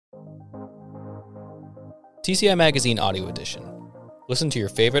TCI Magazine Audio Edition. Listen to your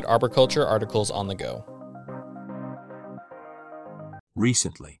favorite arboriculture articles on the go.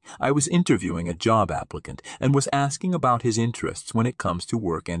 Recently, I was interviewing a job applicant and was asking about his interests when it comes to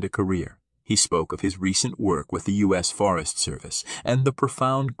work and a career. He spoke of his recent work with the U.S. Forest Service and the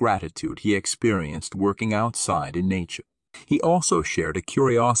profound gratitude he experienced working outside in nature. He also shared a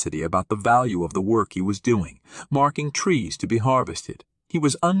curiosity about the value of the work he was doing, marking trees to be harvested. He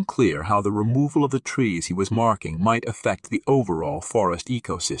was unclear how the removal of the trees he was marking might affect the overall forest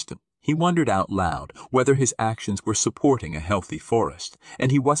ecosystem. He wondered out loud whether his actions were supporting a healthy forest, and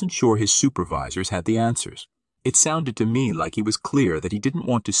he wasn't sure his supervisors had the answers. It sounded to me like he was clear that he didn't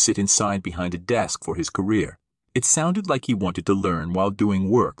want to sit inside behind a desk for his career. It sounded like he wanted to learn while doing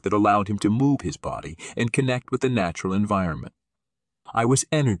work that allowed him to move his body and connect with the natural environment. I was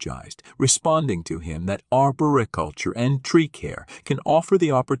energized, responding to him that arboriculture and tree care can offer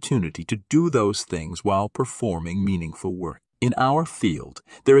the opportunity to do those things while performing meaningful work. In our field,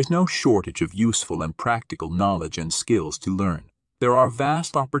 there is no shortage of useful and practical knowledge and skills to learn. There are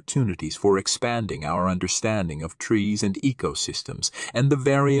vast opportunities for expanding our understanding of trees and ecosystems and the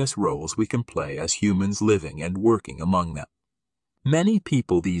various roles we can play as humans living and working among them. Many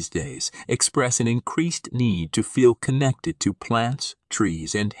people these days express an increased need to feel connected to plants,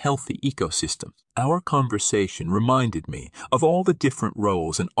 trees, and healthy ecosystems. Our conversation reminded me of all the different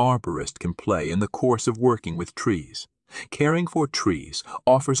roles an arborist can play in the course of working with trees. Caring for trees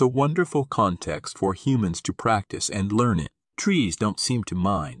offers a wonderful context for humans to practice and learn in. Trees don't seem to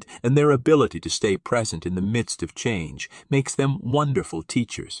mind, and their ability to stay present in the midst of change makes them wonderful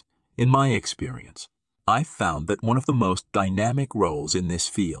teachers. In my experience, I've found that one of the most dynamic roles in this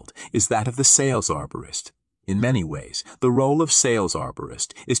field is that of the sales arborist. In many ways, the role of sales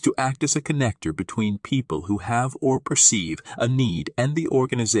arborist is to act as a connector between people who have or perceive a need and the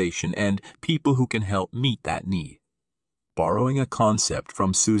organization and people who can help meet that need. Borrowing a concept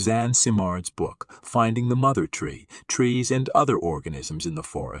from Suzanne Simard's book, Finding the Mother Tree, trees and other organisms in the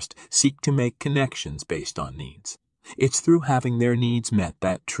forest seek to make connections based on needs. It's through having their needs met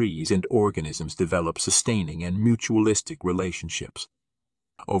that trees and organisms develop sustaining and mutualistic relationships.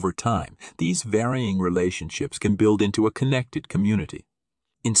 Over time, these varying relationships can build into a connected community.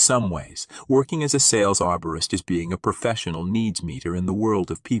 In some ways, working as a sales arborist is being a professional needs meter in the world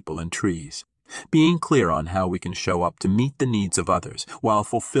of people and trees. Being clear on how we can show up to meet the needs of others while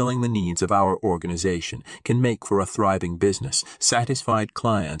fulfilling the needs of our organization can make for a thriving business, satisfied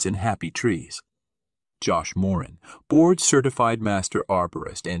clients, and happy trees. Josh Morin, board-certified master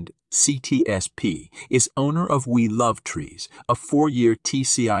arborist and CTSP, is owner of We Love Trees, a 4-year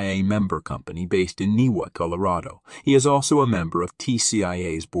TCIA member company based in Niwa, Colorado. He is also a member of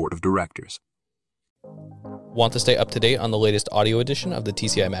TCIA's board of directors. Want to stay up to date on the latest audio edition of the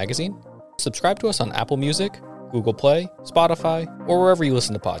TCI Magazine? Subscribe to us on Apple Music, Google Play, Spotify, or wherever you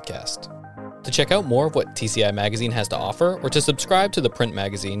listen to podcasts. To check out more of what TCI Magazine has to offer or to subscribe to the print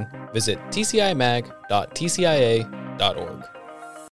magazine, visit tcimag.tcia.org.